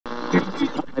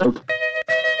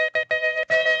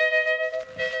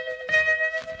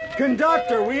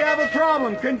Conductor, we have a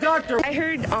problem. Conductor. I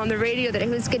heard on the radio that it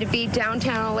was going to be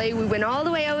downtown LA. We went all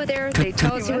the way over there. They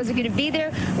told us he wasn't going to be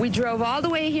there. We drove all the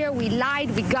way here. We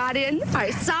lied. We got in.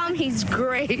 I saw him. He's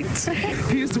great. He's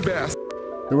the best.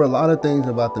 There were a lot of things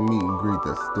about the meet and greet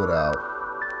that stood out.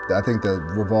 I think the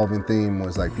revolving theme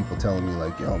was like people telling me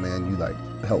like, yo man, you like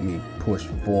helped me push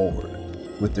forward.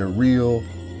 With their real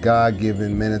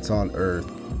God-given minutes on earth,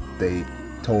 they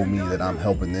told me that I'm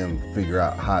helping them figure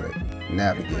out how to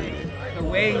navigate it. The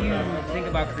way you think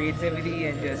about creativity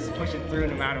and just push it through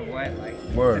no matter what, like,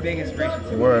 Word. It's a big inspiration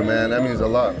to me. Word, man, that means a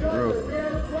lot, for real. It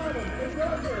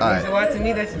means a lot to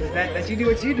me that you do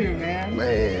what you do, man.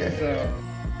 Man. So.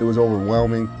 It was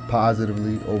overwhelming,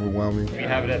 positively overwhelming. We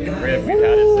have it at the crib, we've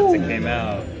had it since it came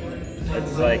out.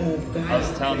 It's like, I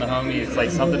was telling the homie, it's like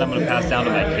something I'm gonna pass down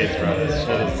to my kids, bro. This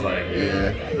shit is like,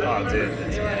 oh dude,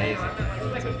 it's amazing.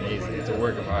 It's amazing, it's a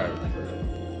work of art.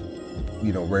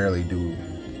 You know, rarely do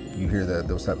you hear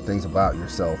those type of things about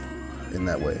yourself in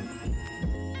that way.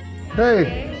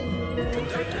 Hey!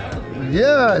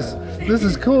 Yes! This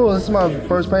is cool, this is my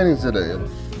first painting today.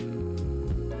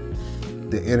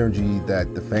 The energy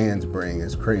that the fans bring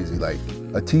is crazy. Like,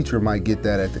 a teacher might get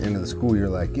that at the end of the school year,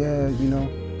 like, yeah, you know,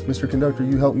 Mr. Conductor,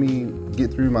 you helped me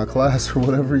get through my class or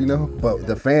whatever, you know? But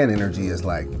the fan energy is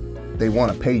like, they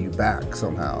want to pay you back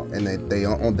somehow. And they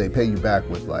pay you back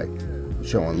with like,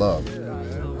 showing love.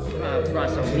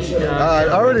 I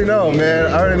already know, man.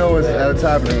 I already know what's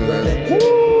happening with this.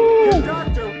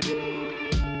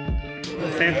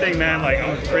 Same thing, man. Like,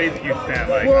 I'm a crazy youth fan.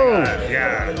 Like, whoa.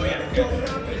 Yeah.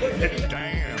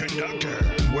 Damn, Conductor,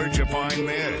 where'd you find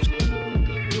this?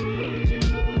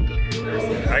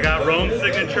 I got Rome's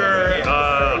signature,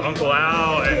 Uncle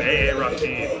Al, and AA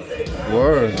Rashid.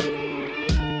 Word.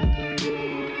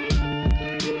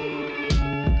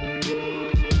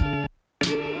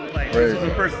 This was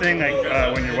the first thing,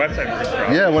 like, when your website first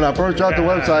dropped. Yeah, when I first dropped the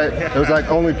website, there was like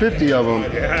only 50 of them.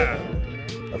 Yeah.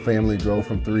 A family drove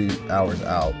from 3 hours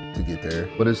out to get there.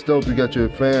 But it's dope you got your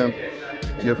fam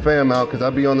out, because I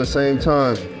be on the same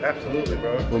time. Absolutely,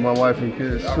 bro. With my wife and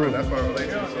kids, too. That's why I relate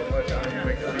to you so much. I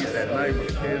make the beats at night with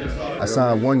the kids. I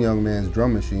signed one young man's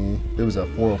drum machine. It was a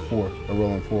 404, a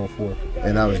rolling 404,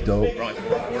 and that was dope.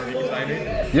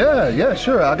 Yeah,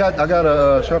 sure. I got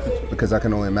a Sharpie because I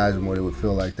can only imagine what it would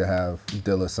feel like to have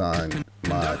Dilla sign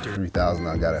my 3000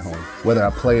 I got at home. Whether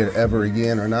I play it ever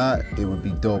again or not, it would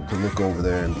be dope to look over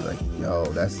there and be like, yo,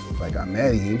 that's like, I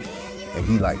met him, and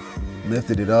he like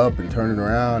lifted it up and turned it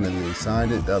around and then he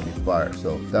signed it. That would be fire.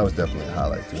 So that was definitely a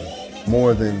highlight to me.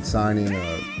 More than signing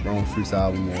a Rome Streets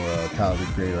album or a Tyler the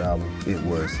Creator album, it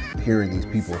was hearing these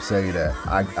people say that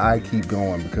I keep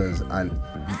going because I'm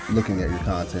looking at your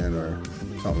content or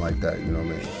something like that, you know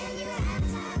what I mean?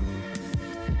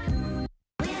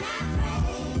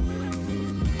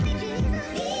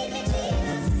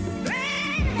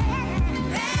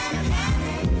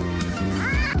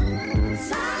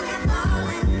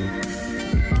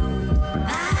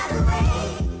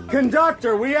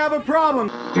 Conductor, we have a problem.